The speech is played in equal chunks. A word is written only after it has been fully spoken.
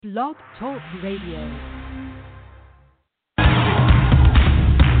Blog Talk Radio.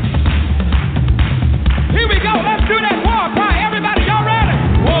 Here we go. Let's do that war cry. Everybody, y'all ready?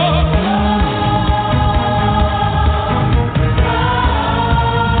 War.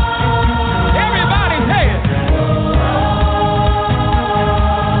 Everybody say it.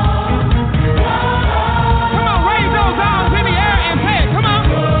 Come on, raise those arms in the air and say it. Come on.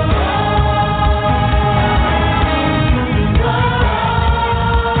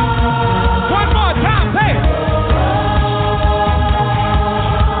 One more time, say it.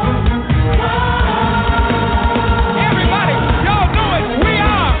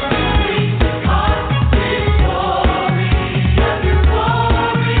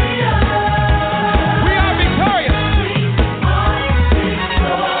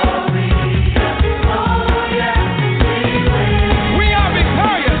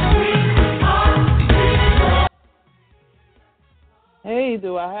 Hey,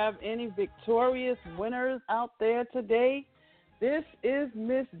 do I have any victorious winners out there today? This is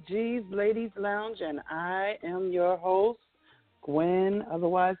Miss G's Ladies Lounge, and I am your host, Gwen,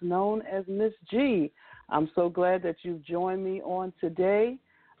 otherwise known as Miss G. I'm so glad that you've joined me on today.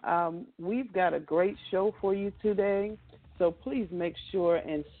 We've got a great show for you today, so please make sure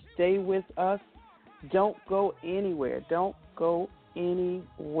and stay with us. Don't go anywhere. Don't go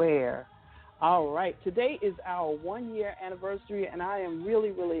anywhere. All right, today is our 1-year anniversary, and I am really,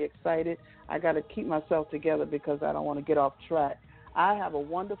 really excited. I got to keep myself together because I don't want to get off track. I have a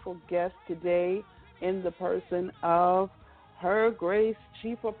wonderful guest today in the person of Her Grace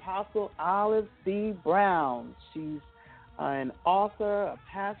Chief Apostle Olive C.Brown. She's an author, a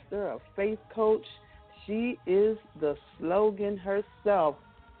pastor, a faith coach. She is the slogan herself,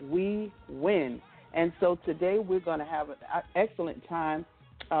 "We Win." And so today we're going to have an excellent time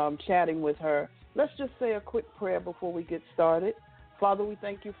chatting with her. Let's just say a quick prayer before we get started. Father, we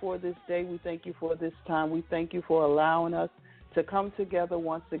thank you for this day. We thank you for this time. We thank you for allowing us to come together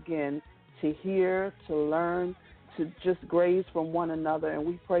once again to hear, to learn, to just graze from one another. And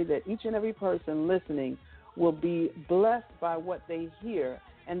we pray that each and every person listening will be blessed by what they hear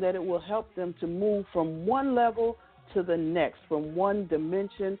and that it will help them to move from one level to the next, from one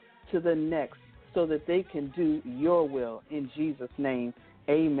dimension to the next, so that they can do your will. In Jesus' name,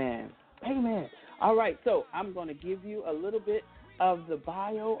 amen. Amen. All right, so I'm going to give you a little bit of the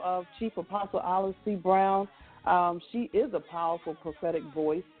bio of Chief Apostle Olive C.Brown. She is a powerful prophetic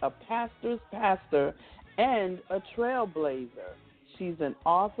voice, a pastor's pastor, and a trailblazer. She's an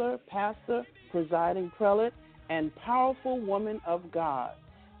author, pastor, presiding prelate, and powerful woman of God.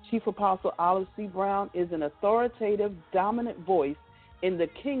 Chief Apostle Olive C.Brown is an authoritative, dominant voice in the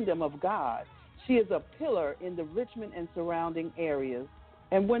kingdom of God. She is a pillar in the Richmond and surrounding areas.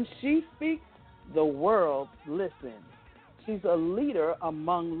 And when she speaks, the world listens. She's a leader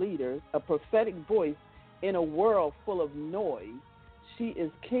among leaders, a prophetic voice in a world full of noise. She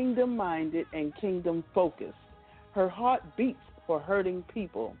is kingdom-minded and kingdom-focused. Her heart beats for hurting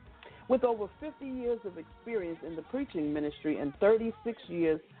people. With over 50 years of experience in the preaching ministry and 36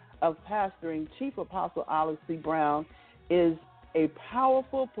 years of pastoring, Chief Apostle Olive C.Brown is a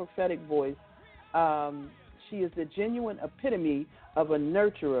powerful prophetic voice. She is the genuine epitome of a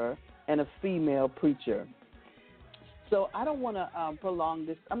nurturer and a female preacher. So I don't want to prolong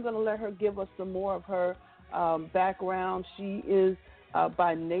this. I'm going to let her give us some more of her background. She is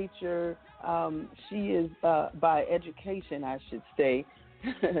by nature, she is by education, I should say.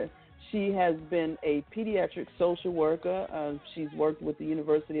 She has been a pediatric social worker. She's worked with the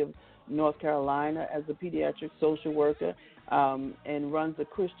University of North Carolina as a pediatric social worker and runs a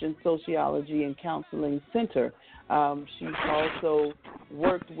Christian Sociology and Counseling Center. She's also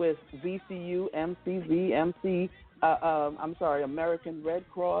worked with VCU, MCV, American Red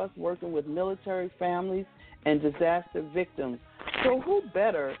Cross, working with military families and disaster victims. So who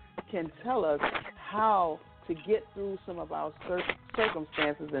better can tell us how to get through some of our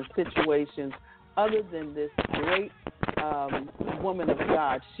circumstances and situations other than this great woman of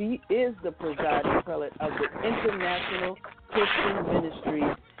God? She is the presiding prelate of the International Christian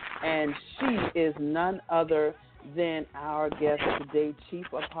Ministries, and she is none other than our guest today, Chief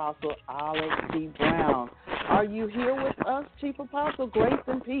Apostle Olive C.Brown. Are you here with us, Chief Apostle? Grace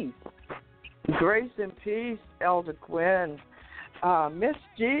and peace. Grace and peace, Elder Gwen. Miss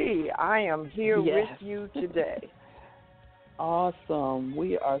G, I am here with you today. Awesome.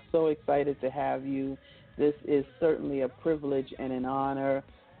 We are so excited to have you. This is certainly a privilege and an honor.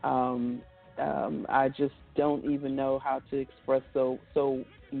 I just don't even know how to express so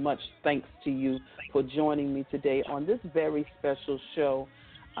much thanks to you for joining me today on this very special show.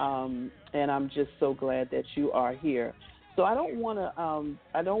 And I'm just so glad that you are here. So I don't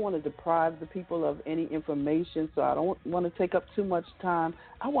want to deprive the people of any information. So I don't want to take up too much time.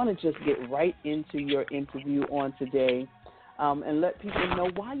 I want to just get right into your interview on today, and let people know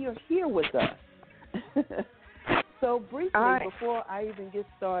why you're here with us. So briefly, before I even get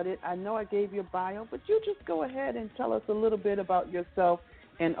started, I know I gave your bio, but you just go ahead and tell us a little bit about yourself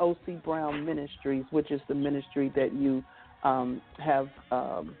and C.Brown Ministries, which is the ministry that you have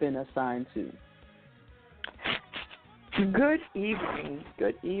been assigned to. Good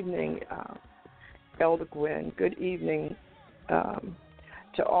evening, Elder Gwen. Good evening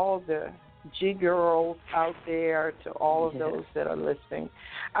to all the G girls out there, to all of those that are listening.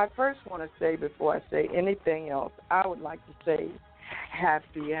 I first want to say, before I say anything else, I would like to say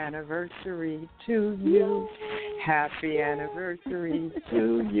happy anniversary to you. Happy anniversary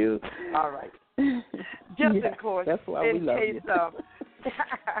to you. All right. Just of course, that's why we love case you.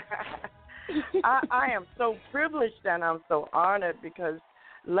 I am so privileged and I'm so honored because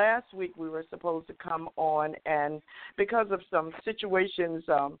last week we were supposed to come on, and because of some situations,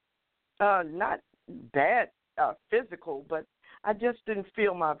 not bad physical, but I just didn't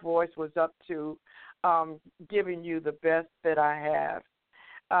feel my voice was up to giving you the best that I have,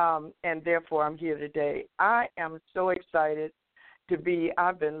 and therefore I'm here today. I am so excited to be.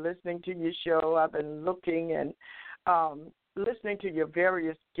 I've been listening to your show. I've been looking and listening to your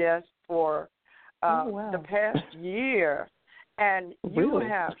various guests for the past year, and you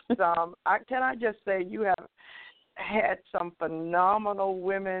have some. Can I just say you have had some phenomenal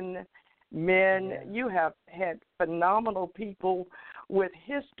women, men. Yes. You have had phenomenal people with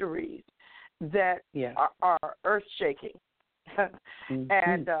histories that are earth-shaking.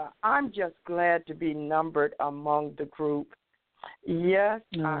 And I'm just glad to be numbered among the group. Yes,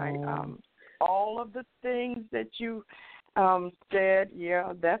 all of the things that you said,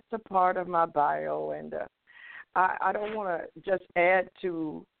 that's a part of my bio. And I don't want to just add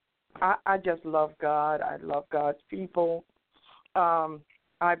to, I just love God. I love God's people.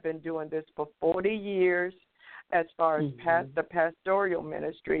 I've been doing this for 40 years as far as the pastoral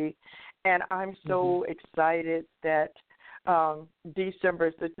ministry, and I'm so excited that December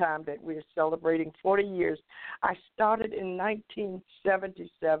is the time that we're celebrating 40 years. I started in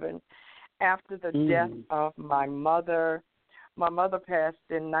 1977 after the death of my mother. My mother passed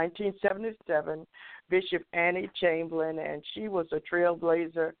in 1977, Bishop Annie Chamberlain, and she was a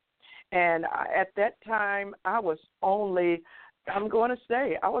trailblazer. And at that time, I was only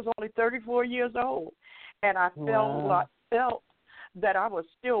 34 years old, and I felt that I was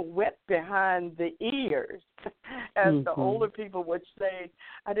still wet behind the ears, as the older people would say.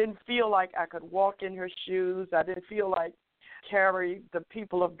 I didn't feel like I could walk in her shoes. I didn't feel like carry the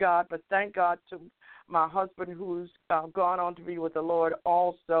people of God, but thank God to my husband, who's gone on to be with the Lord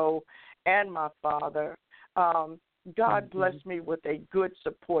also, and my father. God blessed me with a good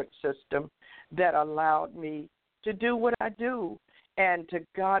support system that allowed me to do what I do, and to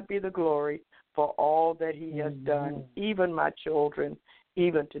God be the glory for all that he has done, even my children,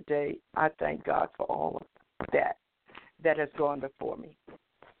 even today. I thank God for all of that has gone before me.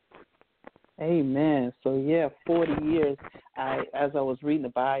 Amen. So, 40 years. As I was reading the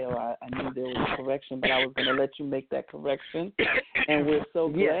bio, I knew there was a correction, but I was going to let you make that correction. And we're so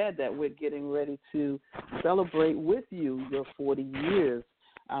glad that we're getting ready to celebrate with you your 40 years.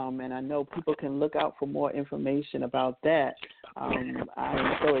 And I know people can look out for more information about that. I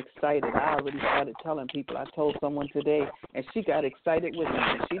am so excited. I already started telling people. I told someone today, and she got excited with me,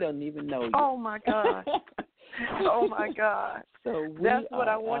 and she doesn't even know you. Oh, my God. Oh, my God. So that's what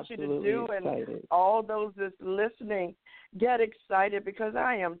I want you to do. Excited. And all those that's listening, get excited, because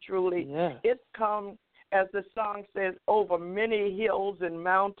I am truly, it's come, as the song says, over many hills and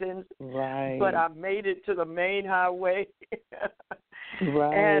mountains. Right. But I made it to the main highway.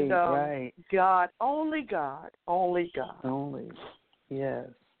 Right, and right. God, only God. Yes.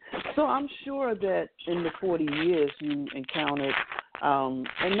 So I'm sure that in the 40 years you encountered,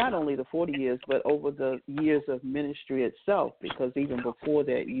 and not only the 40 years, but over the years of ministry itself, because even before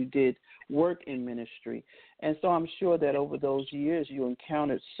that you did work in ministry. And so I'm sure that over those years you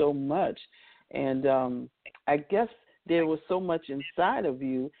encountered so much. And I guess there was so much inside of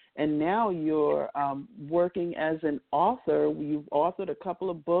you, and now you're working as an author. You've authored a couple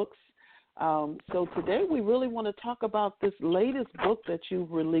of books. So today we really want to talk about this latest book that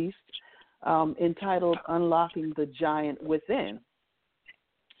you've released entitled Unlocking the Giant Within.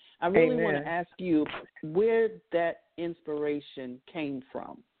 I really want to ask you where that inspiration came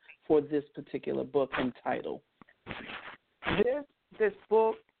from for this particular book and title. This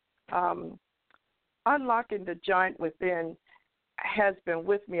book, Unlocking the Giant Within, has been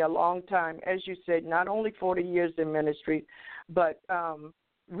with me a long time. As you said, not only 40 years in ministry, but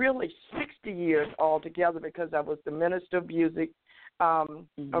really 60 years altogether, because I was the minister of music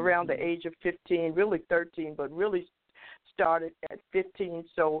around the age of 15, really 13, but really started at 15.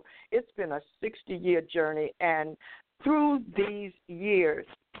 So it's been a 60-year journey. And through these years,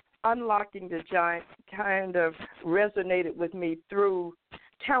 Unlocking the Giant kind of resonated with me through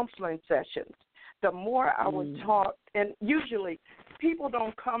counseling sessions. The more I was taught, and usually people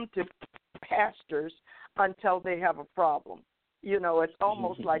don't come to pastors until they have a problem. You know, it's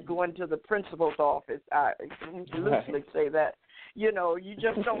almost like going to the principal's office. I loosely say that. You know, you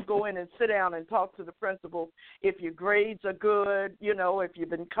just don't go in and sit down and talk to the principal if your grades are good, you know, if you've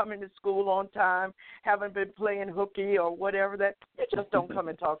been coming to school on time, haven't been playing hooky or whatever that, you just don't come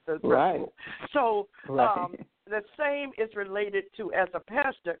and talk to the principal. So the same is related to as a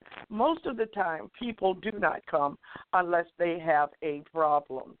pastor. Most of the time people do not come unless they have a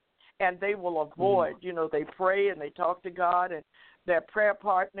problem. And they will avoid, you know, they pray and they talk to God and their prayer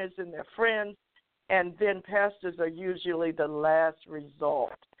partners and their friends. And then pastors are usually the last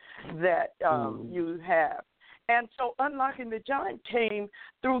resort that you have. And so Unlocking the Giant came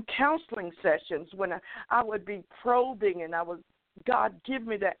through counseling sessions when I would be probing and God, give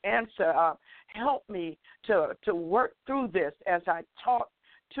me the answer. Help me to work through this as I talk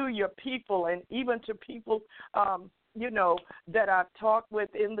to your people and even to people, you know, that I've talked with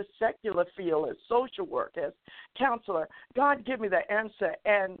in the secular field as social work, as counselor. God, give me the answer.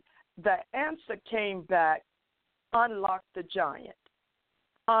 And the answer came back, unlock the giant.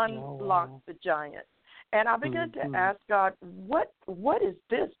 Unlock the giant. And I began to ask God, what is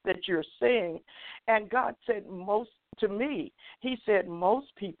this that you're saying? And God said, to me, he said,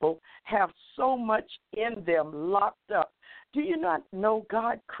 most people have so much in them locked up. Do you not know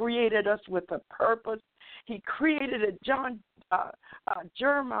God created us with a purpose? He created it.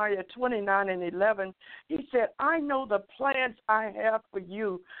 Jeremiah 29:11, he said, I know the plans I have for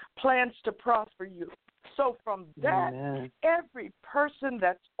you, plans to prosper you. So from that, every person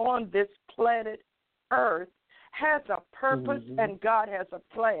that's on this planet Earth has a purpose and God has a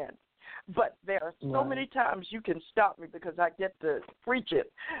plan. But there are so many times, you can stop me because I get to preach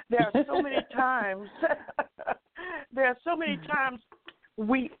it. There are so many times,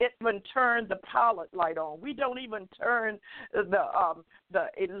 we even turn the pilot light on. We don't even turn the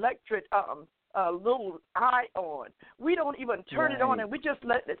electric little eye on. We don't even turn it on, and we just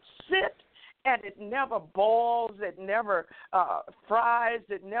let it sit, and it never boils, it never fries,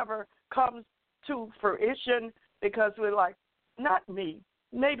 it never comes to fruition because we're like, not me.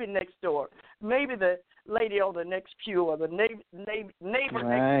 Maybe next door. Maybe the lady on the next pew, or the neighbor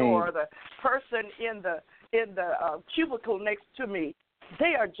next door, or the person in the cubicle next to me.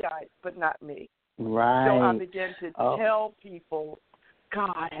 They are giants, but not me. Right. So I began to tell people,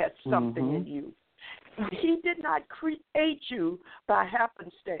 God has something in you. He did not create you by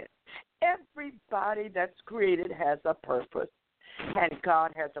happenstance. Everybody that's created has a purpose, and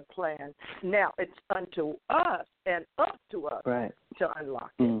God has a plan. Now, it's unto us and up to us to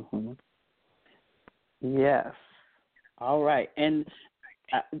unlock it. Yes. All right. And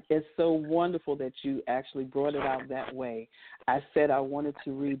it's so wonderful that you actually brought it out that way. I said I wanted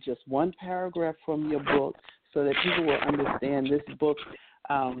to read just one paragraph from your book so that people will understand this book,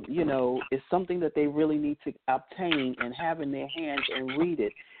 you know, is something that they really need to obtain and have in their hands and read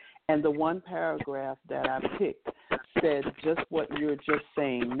it. And the one paragraph that I picked said just what you're just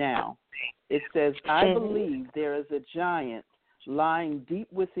saying now. It says, I believe there is a giant lying deep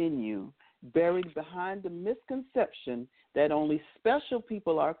within you, buried behind the misconception that only special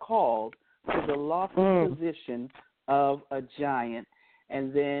people are called to the lofty position of a giant.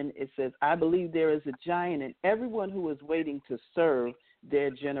 And then it says, I believe there is a giant in everyone who is waiting to serve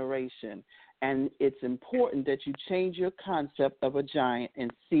their generation. And it's important that you change your concept of a giant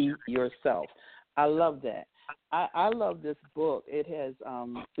and see yourself. I love that. I love this book. It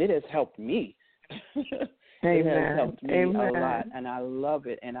has helped me. It has helped me a lot, and I love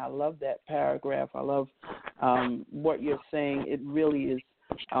it. And I love that paragraph. I love what you're saying. It really is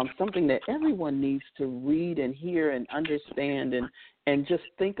something that everyone needs to read and hear and understand and just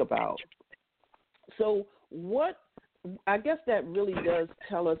think about. So I guess that really does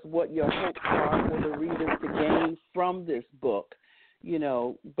tell us what your hopes are for the readers to gain from this book, you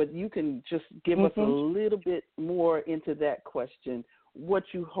know, but you can just give us a little bit more into that question, what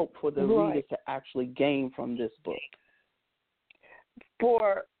you hope for the readers to actually gain from this book.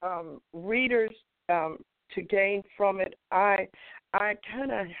 For readers to gain from it, I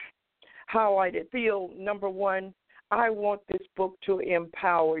kind of highlighted, feel, number one, I want this book to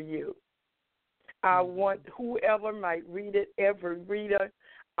empower you. I want whoever might read it, every reader,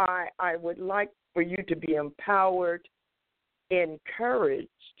 I would like for you to be empowered, encouraged,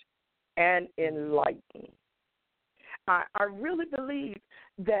 and enlightened. I really believe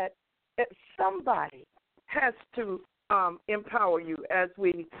that somebody has to empower you. As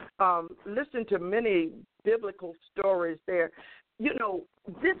we listen to many biblical stories there, you know,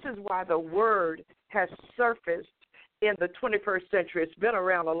 this is why the word has surfaced in the 21st century. It's been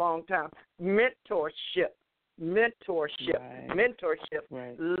around a long time. Mentorship,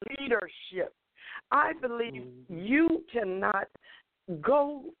 Right. leadership. I believe you cannot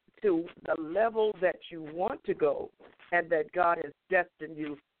go to the level that you want to go and that God has destined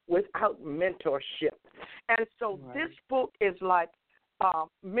you without mentorship. And so this book is like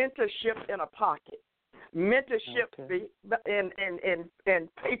mentorship in a pocket, mentorship in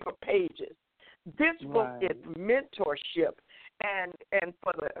paper pages. This book is mentorship, and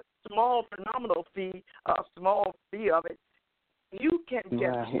for the small phenomenal fee, small fee of it, you can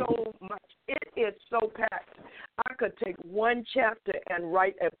get so much. It is so packed. I could take one chapter and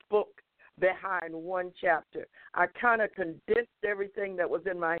write a book behind one chapter. I kind of condensed everything that was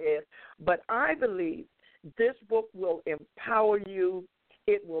in my head, but I believe this book will empower you,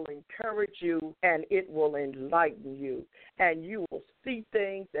 it will encourage you, and it will enlighten you, and you will see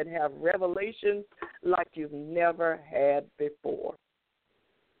things and have revelations like you've never had before.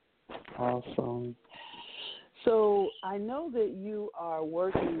 Awesome. So I know that you are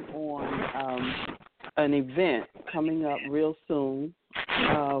working on an event coming up real soon.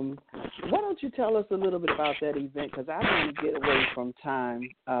 Why don't you tell us a little bit about that event? Because I want to get away from time.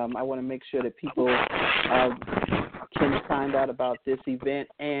 I want to make sure that people can find out about this event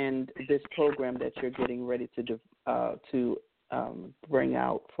and this program that you're getting ready to bring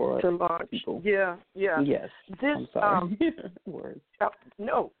out for people. Yeah. Yes. This, I'm sorry. Words.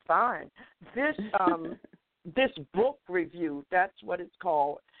 No, fine. This book review, that's what it's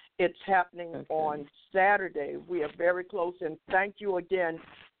called. It's happening on Saturday. We are very close, and thank you again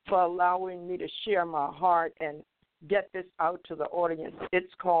for allowing me to share my heart and get this out to the audience.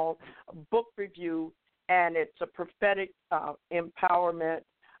 It's called Book Review, and it's a prophetic empowerment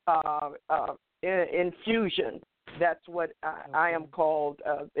infusion. That's what I am called,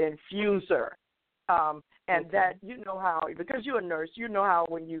 infuser. And that, you know how, because you're a nurse, you know how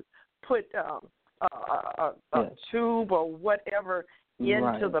when you put a tube or whatever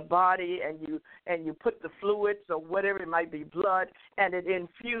into the body, and you put the fluids or whatever, it might be blood, and it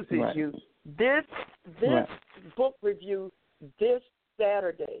infuses you. This book review this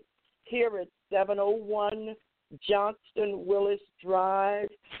Saturday here at 701 Johnston Willis Drive.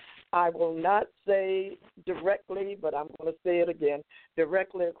 I will not say directly, but I'm going to say it again,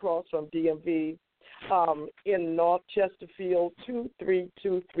 directly across from DMV in North Chesterfield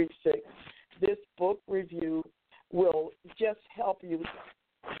 23236. This book review will just help you.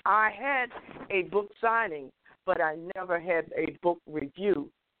 I had a book signing, but I never had a book review,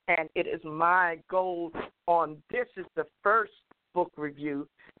 and it is my goal on this is the first book review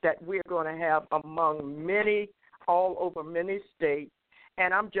that we're going to have among many, all over many states,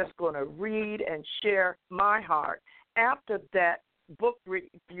 and I'm just going to read and share my heart. After that book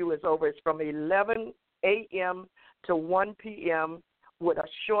review is over, it's from 11 a.m. to 1 p.m., with a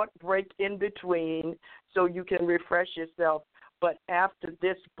short break in between so you can refresh yourself. But after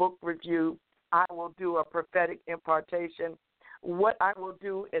this book review, I will do a prophetic impartation. What I will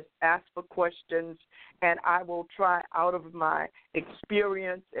do is ask for questions, and I will try out of my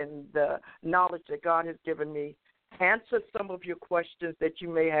experience and the knowledge that God has given me, answer some of your questions that you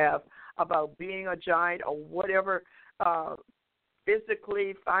may have about being a giant or whatever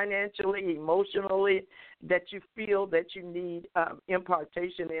physically, financially, emotionally, that you feel that you need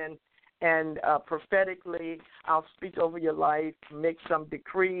impartation in. And prophetically, I'll speak over your life, make some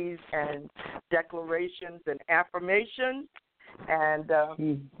decrees and declarations and affirmations, and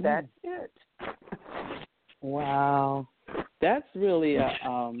that's it. Wow. That's really a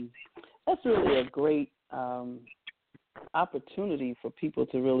great opportunity for people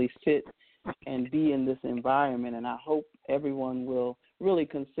to really sit and be in this environment, and I hope everyone will really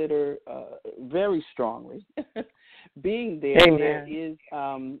consider very strongly being there. Amen.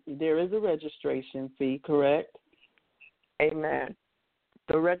 There is a registration fee, correct? Amen.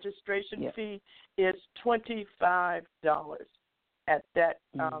 The registration fee is $25 at that.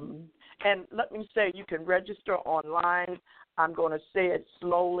 And let me say, you can register online. I'm going to say it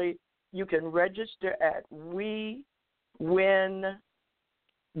slowly. You can register at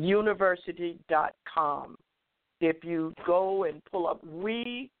WeWinUniversity.com. If you go and pull up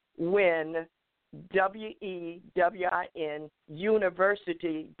WeWin, WeWin,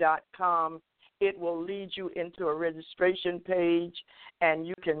 University.com, it will lead you into a registration page, and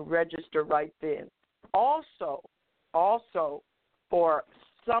you can register right then. Also, for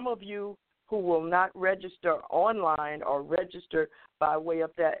some of you who will not register online or register by way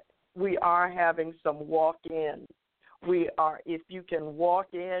of that, we are having some walk-ins. If you can walk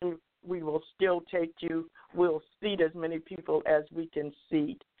in, we will still take you. We'll seat as many people as we can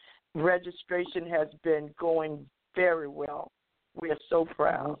seat. Registration has been going very well. We are so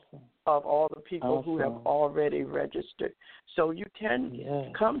proud of all the people who have already registered. So you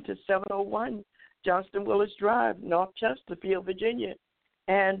can come to 701 Johnston Willis Drive, North Chesterfield, Virginia.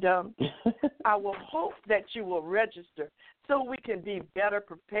 And I will hope that you will register so we can be better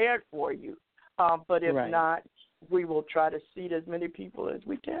prepared for you. But if not, we will try to seat as many people as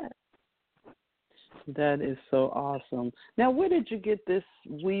we can. That is so awesome. Now, where did you get this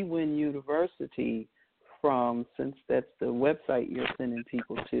We Win University from, since that's the website you're sending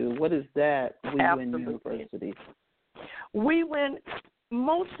people to? What is that, We Win University? We Win,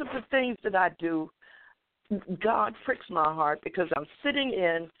 most of the things that I do, God pricks my heart because I'm sitting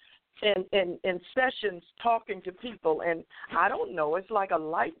in sessions talking to people, and I don't know, it's like a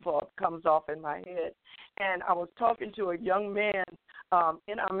light bulb comes off in my head. And I was talking to a young man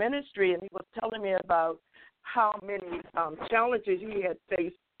in our ministry, and he was telling me about how many challenges he had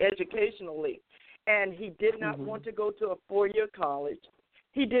faced educationally. And he did not want to go to a 4-year college.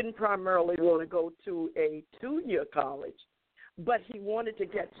 He didn't primarily want to go to a 2-year college, but he wanted to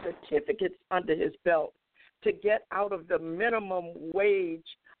get certificates under his belt to get out of the minimum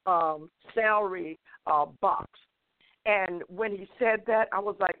wage salary box. And when he said that, I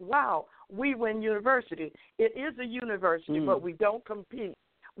was like, wow, We Win University. It is a university, but we don't compete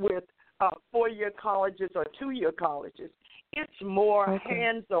with 4-year colleges or 2-year colleges. It's more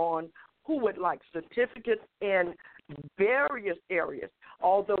hands-on. Who would like certificates in various areas,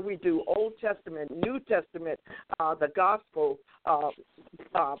 although we do Old Testament, New Testament, the gospel,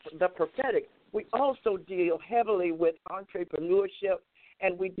 the prophetic. We also deal heavily with entrepreneurship,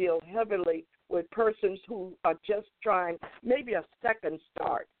 and we deal heavily with persons who are just trying maybe a second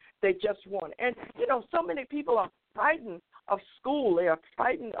start. They just want. And, so many people are frightened of school. They are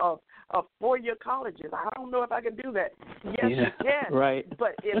frightened of 4-year colleges. I don't know if I can do that. Yes, you can. Right.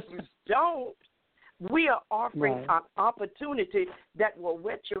 But if you don't, we are offering an opportunity that will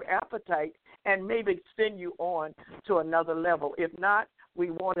whet your appetite and maybe send you on to another level. If not,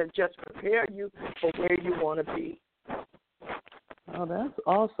 we want to just prepare you for where you want to be. Oh, that's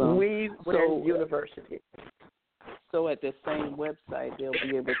awesome. We Win University. So at the same website, they'll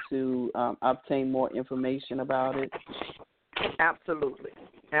be able to obtain more information about it? Absolutely.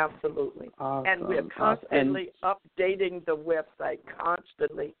 Awesome. And we're constantly updating the website,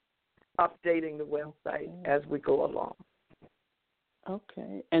 as we go along.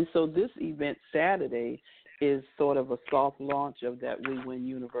 Okay. And so this event Saturday is sort of a soft launch of that We Win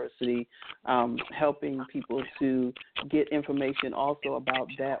University, helping people to get information also about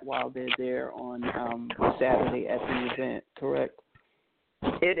that while they're there on Saturday at the event, correct?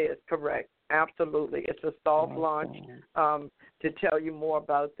 It is correct. Absolutely. It's a soft launch to tell you more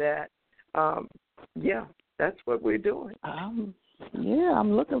about that. That's what we're doing. I'm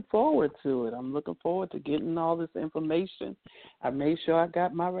looking forward to it. I'm looking forward to getting all this information. I made sure I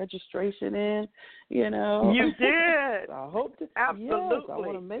got my registration in, You did. I hope to. Absolutely. Yes, I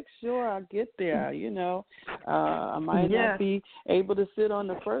want to make sure I get there, I might not be able to sit on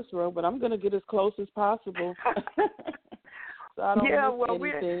the first row, but I'm going to get as close as possible. So I don't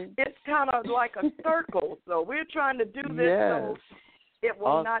miss anything. It's kind of like a circle, so we're trying to do this so it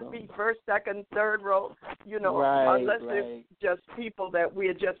will not be first, second, third row, unless it's just people that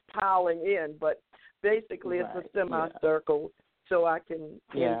we're just piling in. But basically it's a semicircle so I can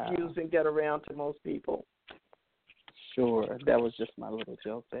infuse and get around to most people. Sure. That was just my little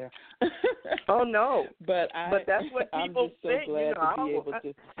joke there. Oh, no. But that's what people think.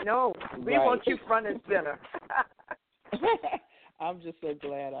 No, we want you front and center. I'm just so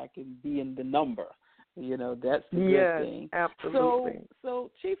glad I can be in the number. That's the good thing. Absolutely. So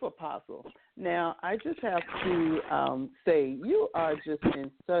Chief Apostle, now I just have to say you are just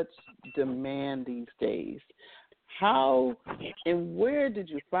in such demand these days. How and where did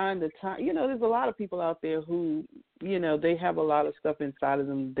you find the time? There's a lot of people out there who, they have a lot of stuff inside of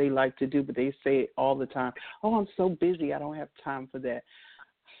them they like to do, but they say it all the time, oh, I'm so busy, I don't have time for that.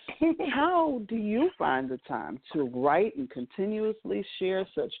 How do you find the time to write and continuously share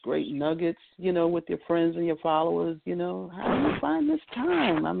such great nuggets, with your friends and your followers? How do you find this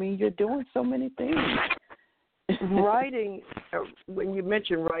time? I mean, you're doing so many things. Writing, when you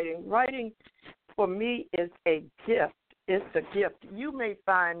mention writing for me is a gift. It's a gift. You may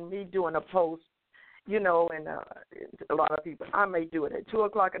find me doing a post and a lot of people, I may do it at 2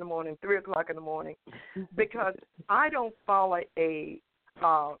 o'clock in the morning, 3 o'clock in the morning, because I don't follow a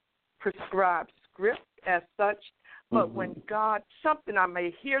prescribed script as such. But when God, I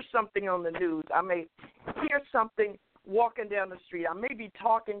may hear something on the news, I may hear something walking down the street, I may be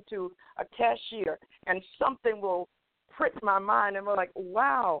talking to a cashier, and something will prick my mind, and we're like,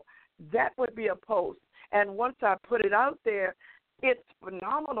 wow, that would be a post. And once I put it out there, it's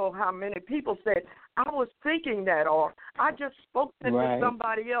phenomenal how many people said, I was thinking that, or I just spoke that to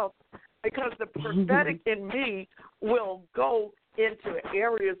somebody else, because the prophetic in me will go into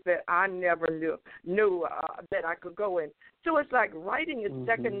areas that I never knew that I could go in. So it's like writing is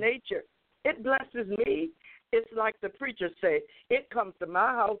second nature. It blesses me. It's like the preacher say, it comes to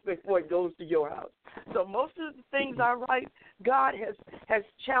my house before it goes to your house. So most of the things I write, God has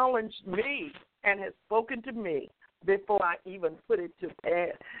challenged me and has spoken to me before I even put it to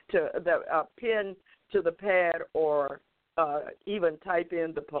the pen to the pad, or even type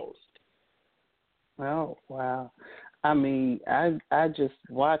in the post. Oh, wow. I mean, I just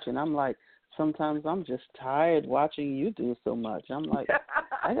watch, and I'm like, sometimes I'm just tired watching you do so much. I'm like,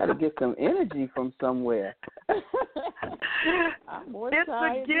 I got to get some energy from somewhere. I'm more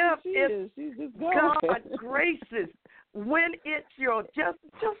tired. It's a gift. It's just God graces. When it's your just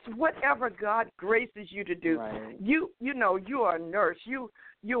whatever God graces you to do. Right. You are a nurse. You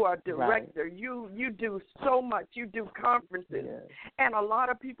are a director. Right. You do so much. You do conferences. Yes. And a lot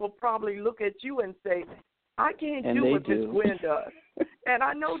of people probably look at you and say, I can't do what Miss Gwen does. And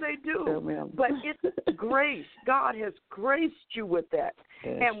I know they do. But it's grace. God has graced you with that.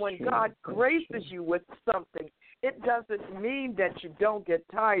 And when God graces you with something, it doesn't mean that you don't get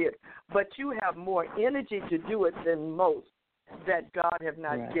tired, but you have more energy to do it than most, that God have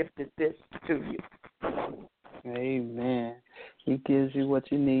not gifted this to you. Amen. He gives you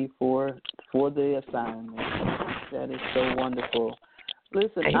what you need for the assignment. That is so wonderful.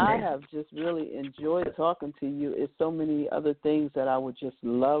 Listen, Amen. I have just really enjoyed talking to you. It's so many other things that I would just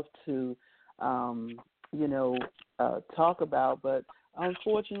love to, talk about, but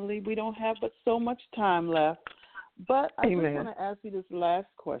unfortunately we don't have but so much time left. But I just want to ask you this last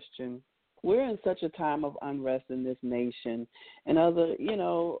question. We're in such a time of unrest in this nation, and other,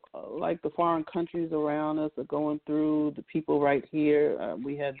 like the foreign countries around us are going through, the people right here.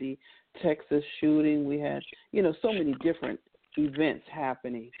 We had the Texas shooting. We had, so many different events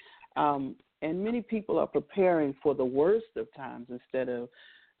happening. And many people are preparing for the worst of times instead of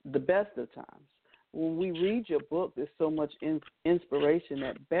the best of times. When we read your book, there's so much inspiration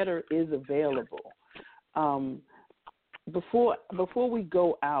that better is available. Before we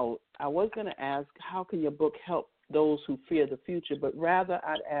go out, I was going to ask, how can your book help those who fear the future? But rather,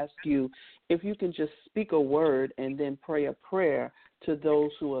 I'd ask you if you can just speak a word and then pray a prayer to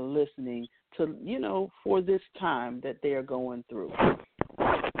those who are listening to, for this time that they are going through.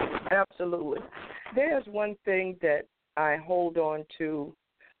 Absolutely. There's one thing that I hold on to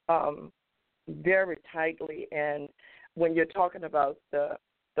very tightly, and when you're talking about the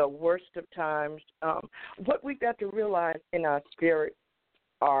worst of times, what we've got to realize in our spirit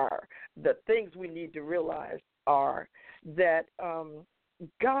are the things we need to realize are that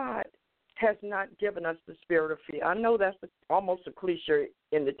God has not given us the spirit of fear. I know that's almost a cliche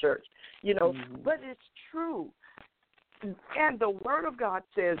in the church, but it's true. And the Word of God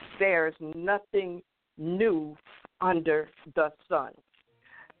says there's nothing new under the sun.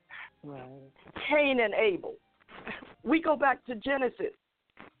 Right. Cain and Abel. We go back to Genesis.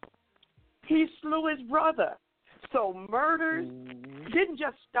 He slew his brother. So murders didn't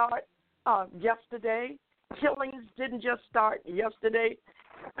just start yesterday. Killings didn't just start yesterday.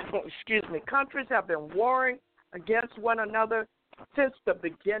 Countries have been warring against one another since the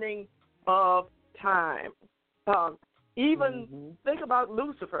beginning of time. Even think about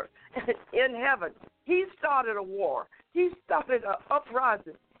Lucifer in heaven. He started a war. He started an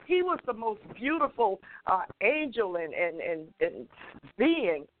uprising. He was the most beautiful angel and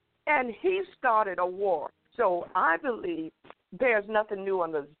being, and he started a war. So I believe there's nothing new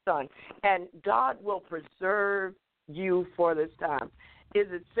under the sun, and God will preserve you for this time. Is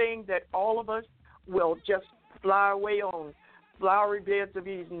it saying that all of us will just fly away on flowery beds of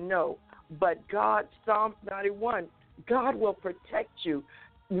ease? No. But God, Psalms 91, God will protect you.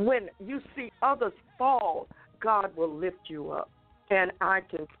 When you see others fall, God will lift you up. And I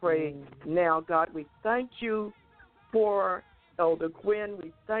can pray now, God, we thank you for Elder Gwen.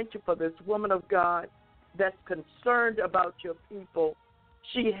 We thank you for this woman of God that's concerned about your people.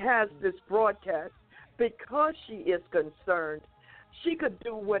 She has this broadcast because she is concerned. She could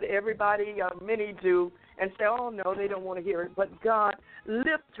do what many do and say, oh, no, they don't want to hear it. But God,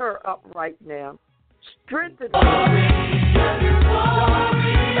 lift her up right now Strengthen us. God,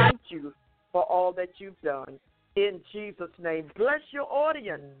 thank you for all that you've done. In Jesus' name, bless your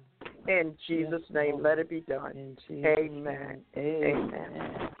audience. In Jesus' name, let it be done. Amen.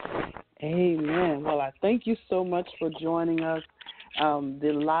 Amen. Amen. Well, I thank you so much for joining us.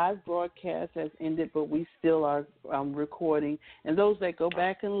 The live broadcast has ended, but we still are recording. And those that go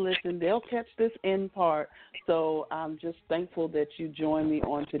back and listen, they'll catch this end part. So I'm just thankful that you joined me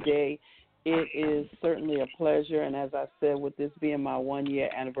on today. It is certainly a pleasure. And as I said, with this being my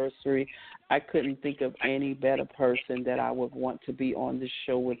 1-year anniversary, I couldn't think of any better person that I would want to be on this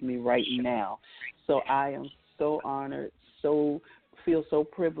show with me right now. So I am so honored, feel so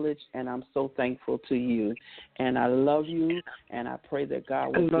privileged, and I'm so thankful to you. And I love you, and I pray that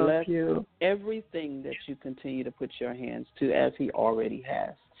God will bless everything that you continue to put your hands to, as he already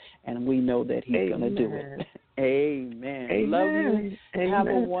has. And we know that he's going to do it. Amen. Amen. Love you. Amen. Have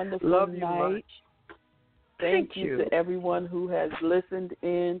a wonderful night. Thank you to everyone who has listened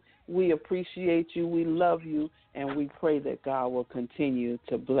in. We appreciate you. We love you. And we pray that God will continue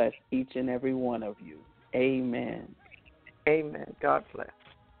to bless each and every one of you. Amen. Amen. God bless.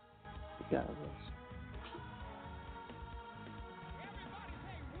 God bless.